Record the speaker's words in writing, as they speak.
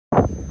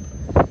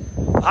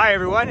Hi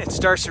everyone, it's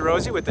Darcy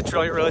Rosie with the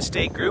Trillium Real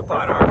Estate Group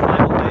on our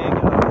final leg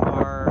of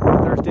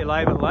our Thursday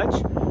Live at Lunch.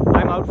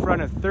 I'm out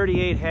front of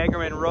 38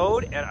 Hagerman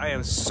Road and I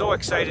am so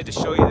excited to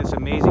show you this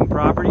amazing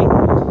property.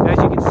 As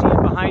you can see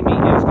behind me,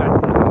 it's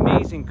got an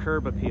amazing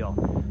curb appeal.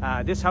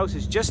 This house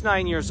is just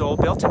 9 years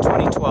old, built in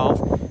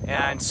 2012,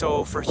 and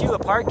so for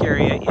Hewlett Park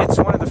area, it's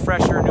one of the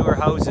fresher, newer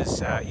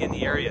houses in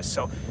the area.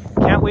 So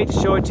can't wait to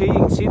show it to you. You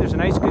can see there's a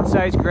nice good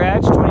sized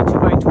garage, 22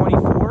 by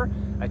 24.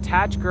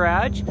 Attached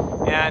garage,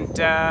 and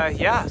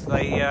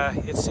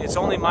it's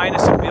only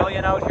minus $1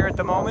 million out here at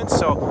the moment,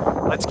 so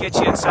let's get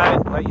you inside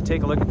and let you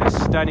take a look at this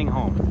stunning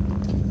home.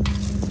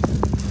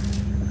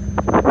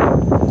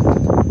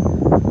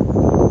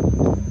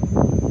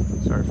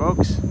 Sorry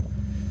folks.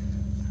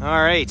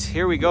 All right,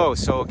 here we go.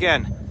 So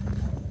again,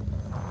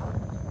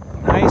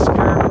 nice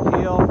curb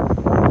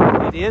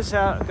appeal. It is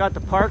got the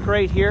park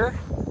right here.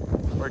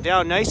 We're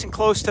down nice and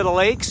close to the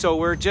lake, so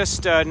we're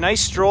just a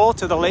nice stroll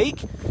to the lake.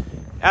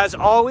 As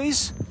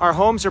always, our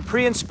homes are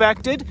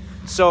pre-inspected.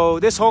 So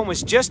this home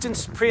was just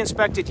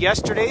pre-inspected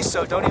yesterday,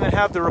 so don't even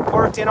have the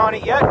report in on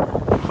it yet.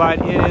 But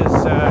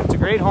it's a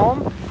great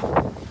home.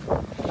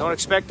 Don't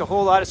expect a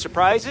whole lot of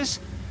surprises.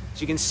 As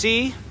you can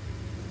see,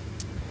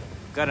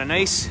 got a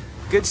nice,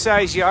 good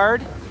sized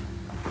yard.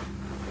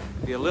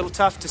 Be a little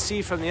tough to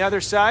see from the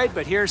other side,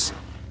 but here's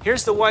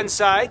the one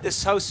side.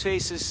 This house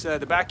faces,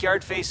 the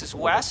backyard faces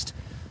west.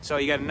 So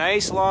you got a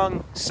nice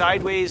long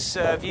sideways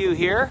view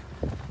here.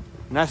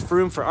 Enough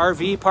room for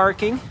RV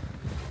parking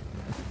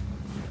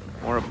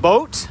or a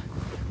boat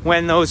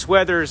when those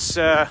weathers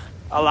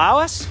allow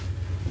us.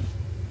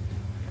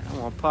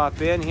 And we'll pop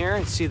in here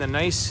and see the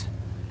nice,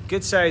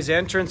 good size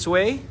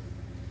entranceway.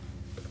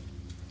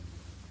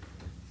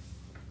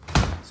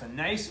 It's a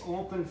nice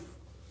open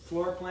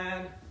floor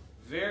plan,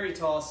 very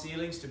tall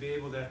ceilings to be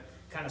able to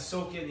kind of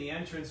soak in the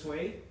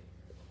entranceway.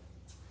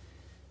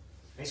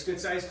 Nice good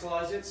sized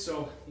closet,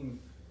 so you can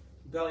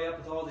belly up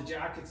with all the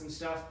jackets and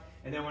stuff.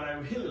 And then what I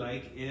really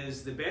like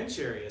is the bench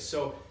area.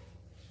 So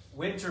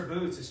winter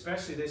boots,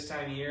 especially this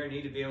time of year,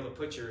 need to be able to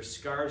put your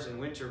scarves and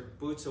winter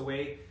boots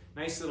away.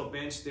 Nice little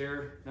bench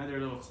there, another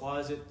little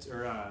closet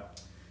or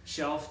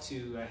shelf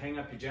to hang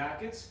up your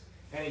jackets.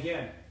 And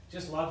again,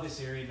 just love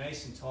this area,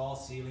 nice and tall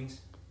ceilings.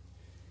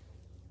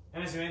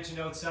 And as I mentioned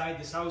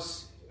outside, this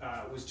house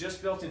was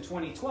just built in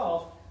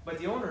 2012, but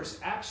the owners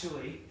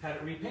actually had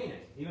it repainted.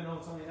 Even though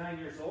it's only 9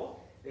 years old,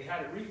 they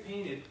had it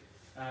repainted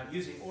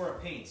using Aura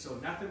paint. So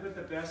nothing but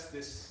the best.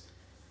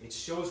 It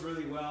shows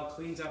really well,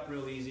 cleans up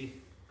real easy.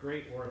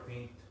 Great Aura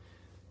paint.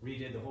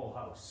 Redid the whole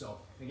house. So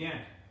again,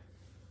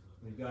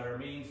 we've got our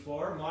main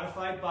floor,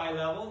 modified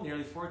bi-level,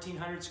 nearly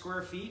 1,400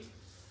 square feet,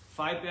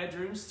 5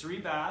 bedrooms, 3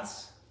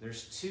 baths.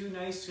 There's 2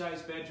 nice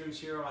sized bedrooms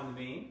here on the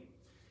main,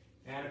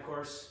 and of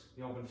course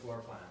the open floor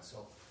plan.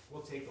 So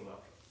we'll take a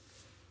look.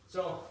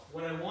 So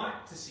what I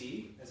want to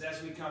see is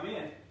as we come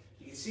in,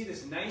 you can see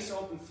this nice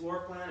open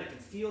floor plan. I can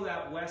feel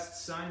that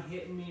west sun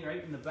hitting me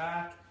right in the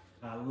back.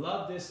 I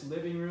love this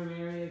living room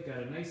area.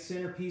 Got a nice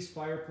centerpiece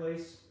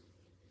fireplace.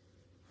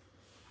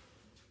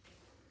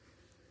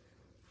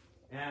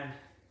 And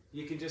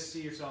you can just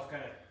see yourself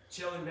kind of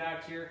chilling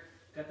back here.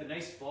 Got the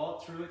nice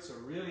vault through it, so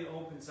it really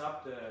opens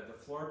up the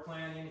floor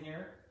plan in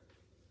here.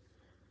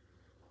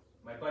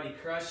 My buddy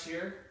Crush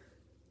here,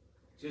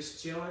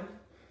 just chilling.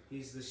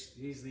 He's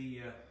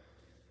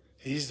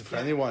the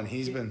friendly one.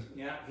 He's been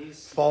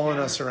following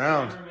us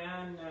around.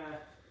 Cameraman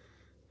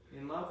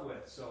in love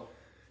with. So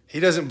he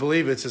doesn't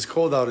believe it's as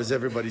cold out as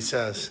everybody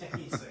says.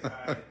 He's like, all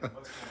right,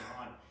 what's going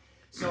on?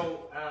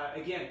 So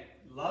again,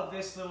 love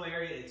this little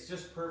area. It's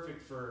just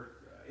perfect for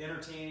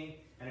entertaining,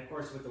 and of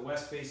course with the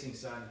west-facing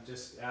sun,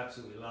 just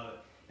absolutely love it.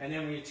 And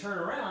then when you turn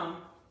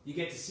around, you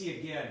get to see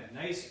again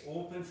nice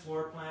open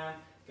floor plan.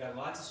 Got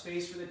lots of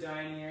space for the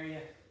dining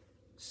area.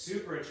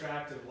 Super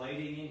attractive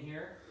lighting in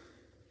here.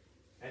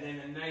 And then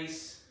a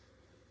nice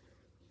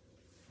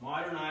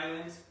modern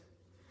island,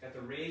 got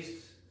the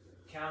raised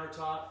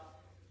countertop,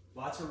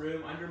 lots of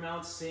room,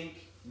 undermount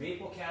sink,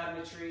 maple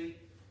cabinetry,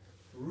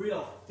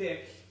 real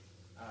thick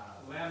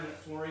laminate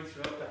flooring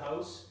throughout the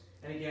house.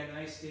 And again,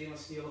 nice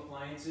stainless steel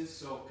appliances,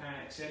 so kind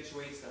of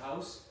accentuates the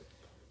house.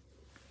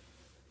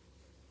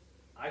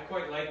 I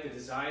quite like the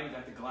design,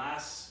 got the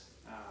glass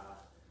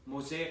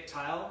mosaic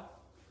tile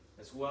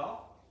as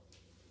well.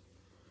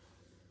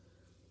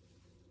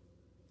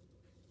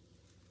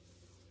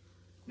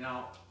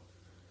 Now,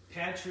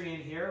 pantry in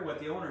here, what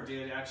the owner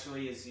did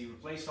actually is he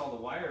replaced all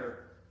the wire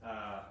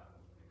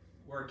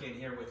work in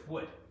here with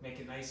wood. Make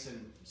it nice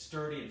and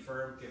sturdy and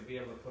firm, to be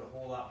able to put a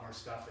whole lot more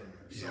stuff in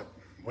there. So, yep,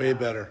 way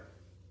better.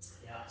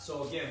 Yeah,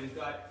 so again, we've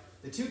got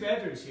the 2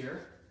 bedrooms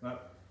here.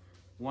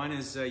 One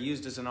is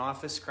used as an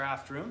office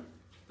craft room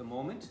at the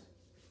moment.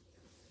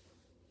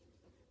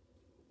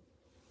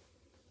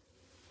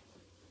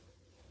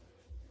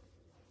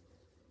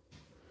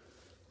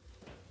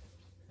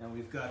 And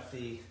we've got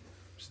the...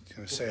 Just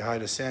gonna say hi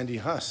to Sandy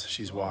Huss.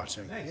 She's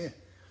watching. Nice. Yeah.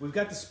 We've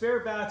got the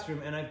spare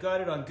bathroom, and I've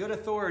got it on good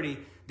authority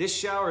This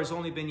shower has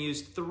only been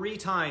used 3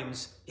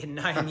 times in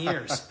 9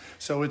 years.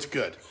 So it's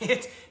good.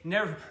 It's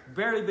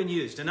barely been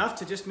used. Enough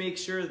to just make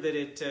sure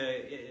that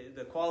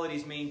the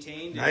quality's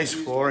maintained. Nice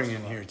flooring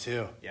in here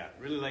too. Yeah,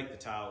 really like the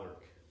tile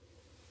work.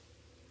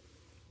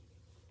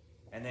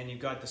 And then you've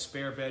got the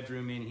spare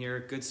bedroom in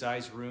here, good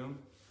sized room.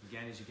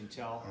 Again, as you can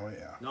tell, Oh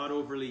yeah. not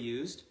overly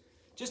used.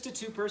 Just a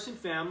 2-person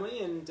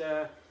family and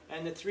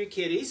the 3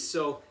 kiddies.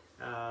 So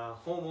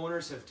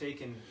homeowners have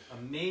taken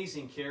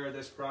amazing care of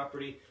this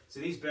property. So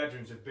these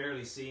bedrooms have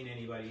barely seen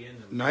anybody in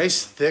them.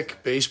 Nice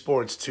thick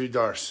baseboards too,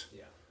 Darce.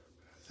 Yeah.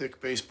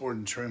 Thick baseboard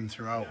and trim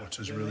throughout, Yeah, which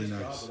is did a really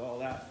job nice. with all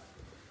that.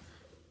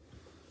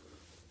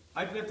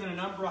 I've lived in a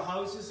number of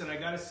houses, and I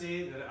gotta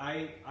say that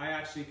I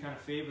actually kind of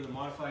favor the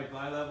modified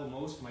bi-level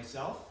most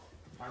myself.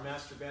 Our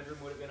master bedroom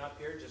would have been up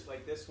here just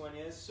like this one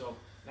is. So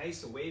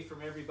nice away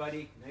from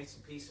everybody, nice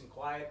and peace and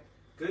quiet.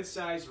 Good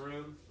sized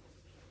room.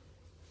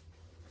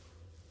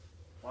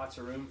 Lots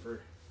of room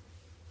for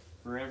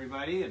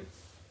everybody.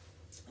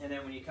 And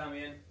then when you come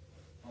in,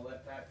 I'll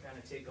let Pat kind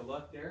of take a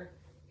look there.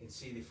 You can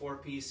see the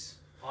 4-piece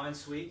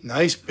ensuite.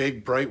 Nice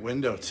big bright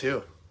window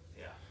too.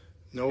 Yeah.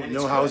 No And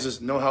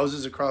it's no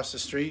houses across the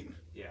street.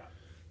 Yeah.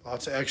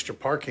 Lots of extra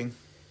parking.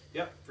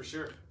 Yep, for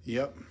sure.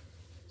 Yep.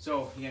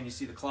 So again, you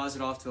see the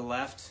closet off to the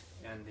left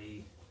and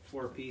the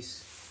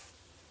 4-piece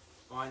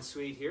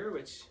ensuite here,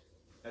 which,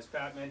 as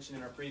Pat mentioned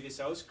in our previous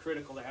house,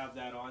 critical to have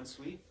that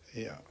ensuite.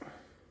 Yeah.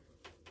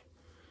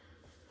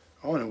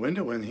 Oh, and a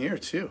window in here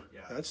too.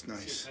 Yeah, That's it's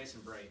nice. nice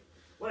and bright.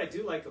 What I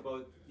do like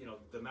about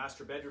the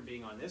master bedroom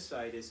being on this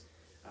side is,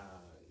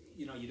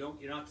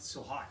 you're not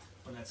so hot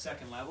on that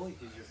second level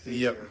because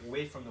you're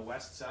away from the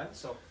west side.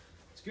 So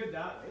it's good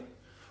that way.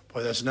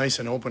 Boy, that's nice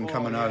and open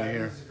coming out of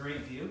here. This is a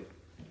great view.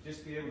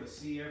 Just be able to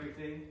see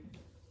everything.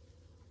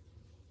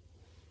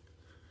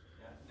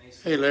 Yeah,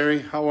 nice. Hey Larry,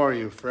 how are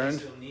you, Nice friend?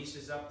 little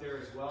niches up there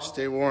as well.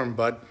 Stay warm,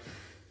 bud.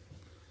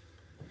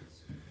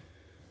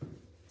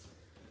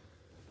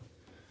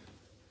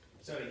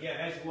 So again,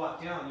 as you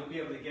walk down, you'll be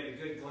able to get a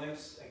good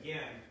glimpse.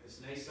 Again, this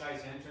nice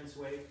size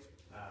entranceway.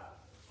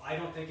 I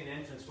don't think an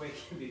entranceway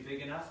can be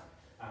big enough,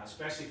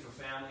 especially for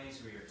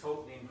families where you're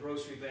toting in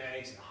grocery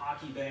bags and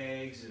hockey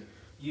bags and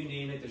you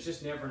name it. There's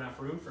just never enough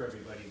room for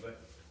everybody. But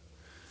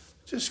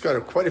Just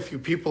got quite a few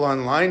people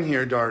online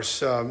here,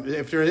 Darce.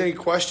 If there are any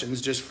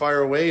questions, just fire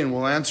away and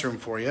we'll answer them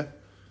for you.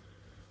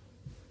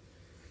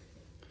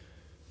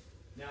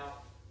 now,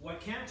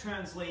 what can't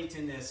translate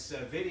in this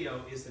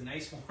video is the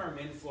nice warm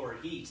in-floor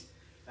heat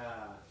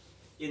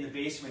in the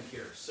basement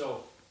here.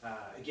 So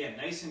again,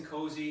 nice and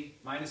cozy,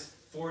 minus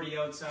 40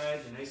 outside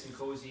and nice and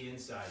cozy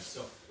inside.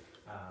 So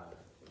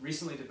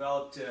recently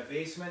developed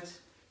basement.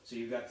 So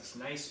you've got this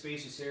nice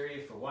spacious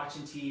area for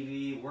watching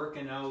TV,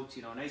 working out,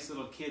 nice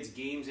little kids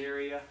games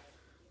area.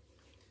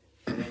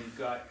 And then you've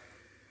got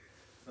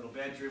a little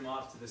bedroom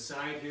off to the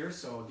side here.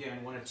 So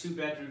again, 1 of 2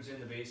 bedrooms in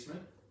the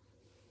basement.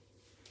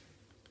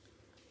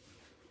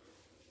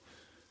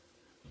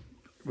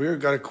 We've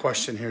got a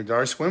question here,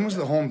 Darce. When was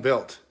the home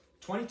built?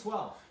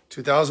 2012.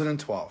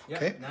 2012,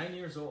 Yep, okay? 9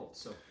 years old.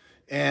 So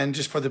And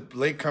just for the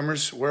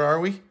latecomers, where are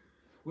we?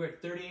 we're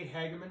at 38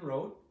 Hagerman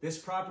Road. This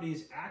property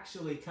is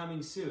actually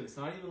coming soon. It's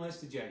not even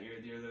listed yet.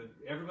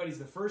 Everybody's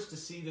the first to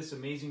see this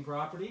amazing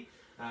property.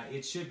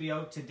 It should be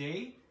out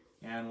today,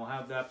 and we'll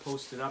have that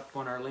posted up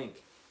on our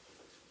link.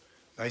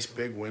 Nice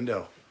big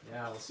window.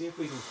 Yeah, we'll see if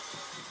we can,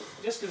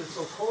 just because it's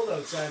so cold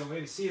outside, we'll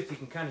maybe see if we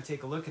can kind of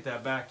take a look at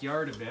that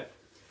backyard a bit.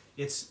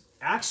 It's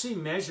actually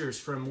measures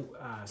from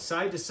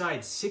side to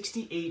side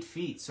 68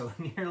 feet, so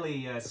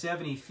nearly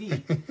 70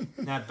 feet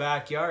in that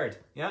backyard.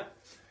 Yep.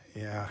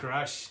 Yeah.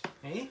 Crush,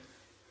 hey?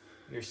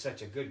 You're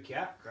such a good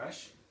cat,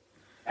 Crush.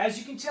 As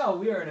you can tell,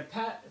 we are in a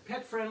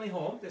pet-friendly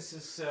home. This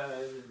is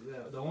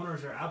the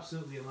owners are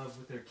absolutely in love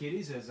with their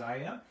kitties, as I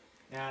am,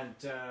 and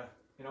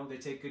they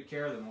take good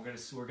care of them.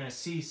 We're gonna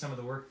see some of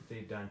the work that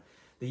they've done.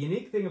 The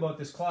unique thing about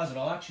this closet,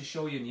 I'll actually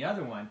show you in the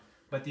other one,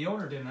 but the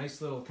owner did a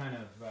nice little kind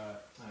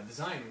of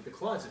design with the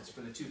closets for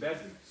the 2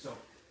 bedrooms. So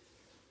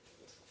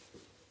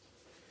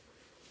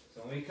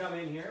when we come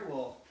in here,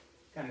 we'll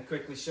kind of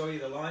quickly show you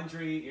the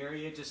laundry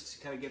area, just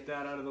to kind of get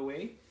that out of the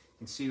way. You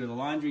can see where the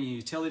laundry and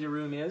utility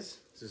room is.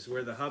 This is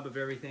where the hub of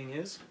everything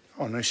is.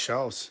 Oh, nice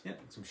shelves. Yeah,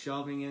 some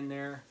shelving in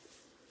there.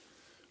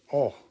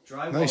 Oh,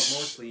 Drywall nice.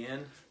 mostly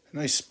in.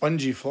 Nice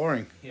spongy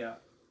flooring. Yeah.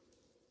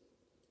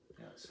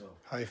 Yeah, so.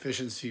 High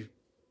efficiency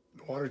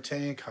water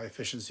tank, high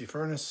efficiency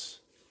furnace.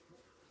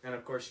 And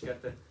of course you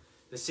got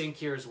the sink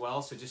here as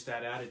well, so just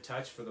that added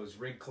touch for those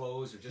rig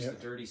clothes or just the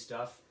dirty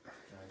stuff.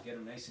 Get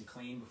them nice and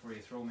clean before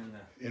you throw them in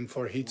the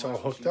In-floor heat's all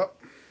washing hooked machine.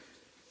 up.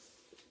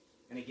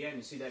 And again,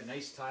 you see that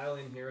nice tile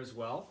in here as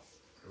well.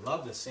 I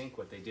love the sink,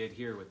 what they did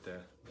here with the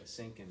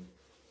sink and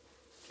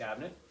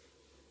cabinet.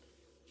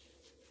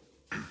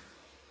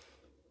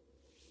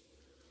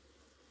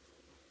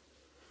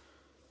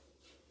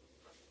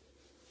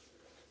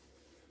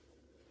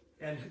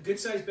 And a good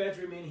sized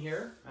bedroom in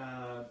here,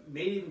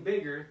 made even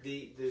bigger.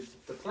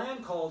 The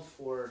plan called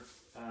for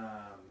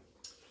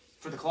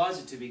the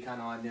closet to be kind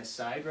of on this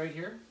side right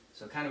here,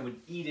 so it kind of would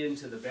eat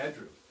into the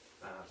bedroom.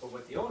 But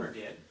what the owner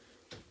did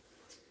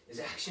is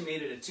actually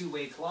made it a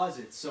two-way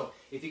closet. So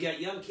if you got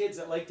young kids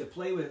that like to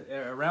play with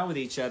around with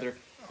each other,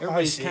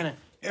 everybody's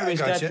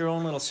got their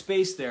own little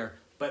space there.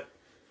 But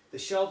the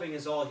shelving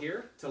is all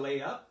here to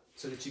lay up,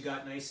 so that you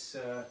got nice,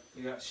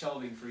 you got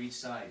shelving for each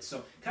side.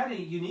 So kind of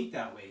unique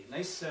that way.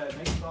 Nice,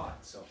 nice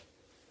thought. So.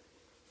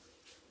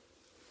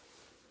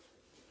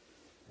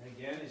 And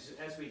again,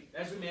 as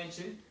we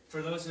mentioned,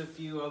 for those of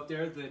you out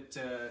there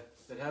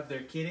that have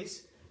their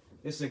kitties,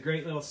 this is a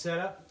great little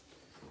setup.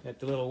 Got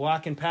the little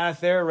walking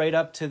path there right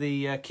up to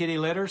the kitty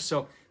litter,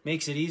 so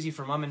makes it easy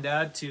for mom and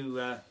dad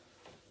to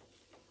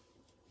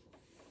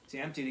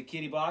empty the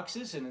kitty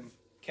boxes, and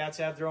cats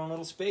have their own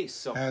little space.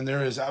 So. And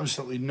there is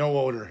absolutely no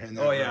odor in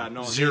that. Oh yeah,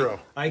 no, zero.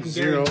 I can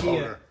Zero guarantee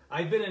odor. it.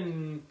 I've been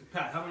in,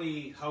 Pat, how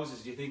many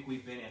houses do you think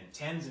we've been in?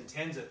 Tens and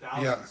tens of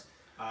thousands.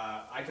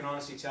 Yeah. I can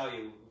honestly tell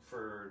you,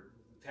 for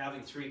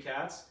having 3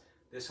 cats,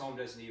 this home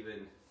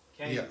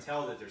can't even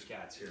tell that there's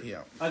cats here.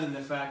 Yeah. Other than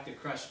the fact that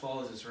Crush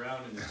follows us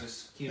around and is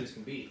just cute as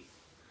can be.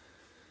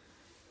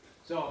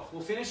 So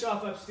we'll finish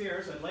off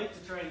upstairs. I'd like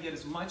to try and get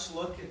as much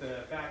look at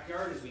the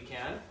backyard as we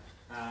can,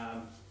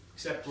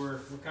 except we're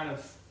kind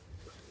of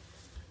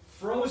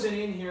frozen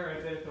in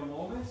here at the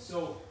moment.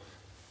 So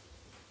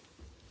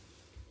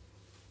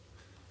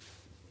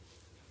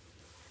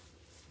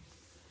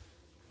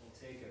we'll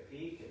take a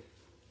peek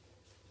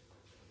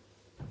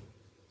at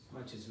as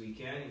much as we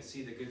can. You can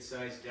see the good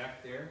sized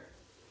deck there.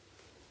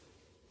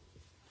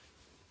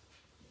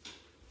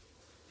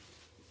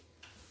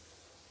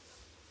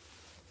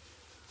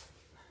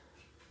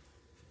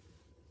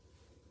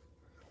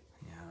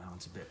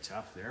 It's a bit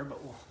tough there,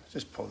 but we'll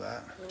just pull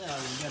that. Yeah,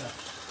 we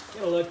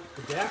get a look at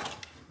the deck.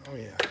 Oh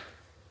yeah.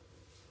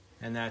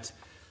 And that's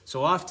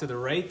so off to the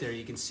right there.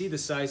 You can see the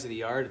size of the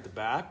yard at the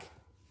back.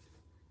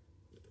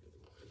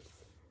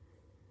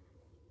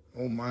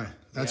 Oh my,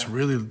 that's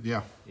really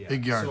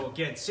big yard. So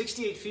again,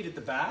 68 feet at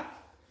the back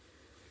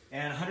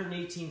and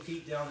 118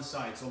 feet down the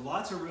side. So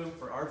lots of room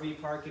for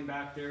RV parking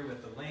back there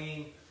with the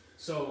lane.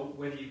 So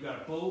whether you've got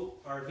a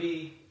boat,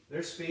 RV,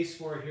 there's space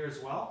for it here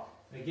as well.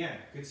 Again,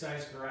 good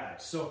sized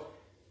garage. So,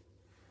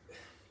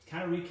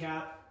 kind of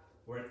recap,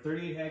 we're at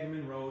 38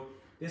 Hagerman Road.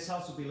 This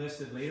house will be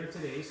listed later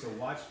today, so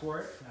watch for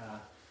it.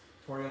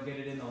 Tori will get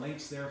it in the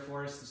links there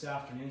for us this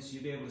afternoon, so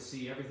you'll be able to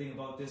see everything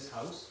about this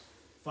house.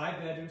 5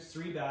 bedrooms,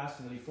 3 baths,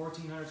 nearly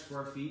 1,400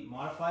 square feet,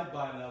 modified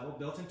bi-level,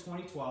 built in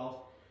 2012.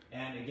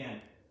 And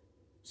again,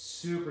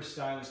 super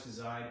stylish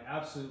design.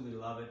 Absolutely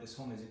love it. This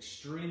home is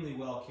extremely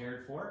well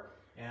cared for,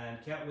 and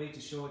can't wait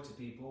to show it to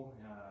people.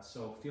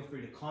 So feel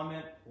free to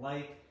comment,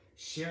 like,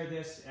 share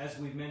this. As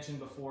we've mentioned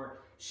before,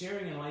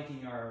 sharing and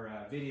liking our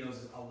videos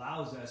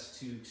allows us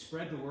to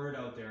spread the word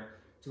out there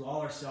to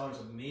all our sellers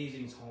of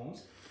amazing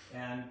homes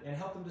and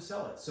help them to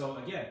sell it. So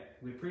again,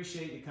 we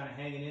appreciate you kind of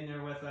hanging in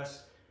there with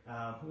us.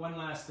 One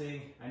last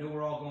thing, I know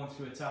we're all going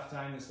through a tough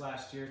time this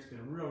last year. It's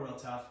been real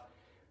tough.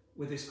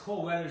 With this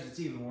cold weather,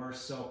 it's even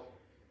worse. So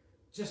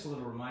just a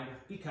little reminder,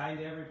 be kind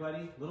to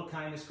everybody. A little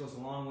kindness goes a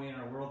long way in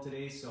our world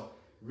today. So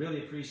really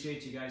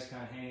appreciate you guys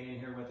kind of hanging in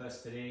here with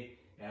us today.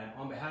 And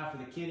on behalf of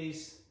the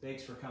kiddies,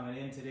 thanks for coming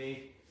in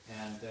today,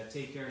 and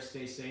take care,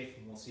 stay safe,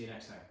 and we'll see you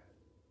next time.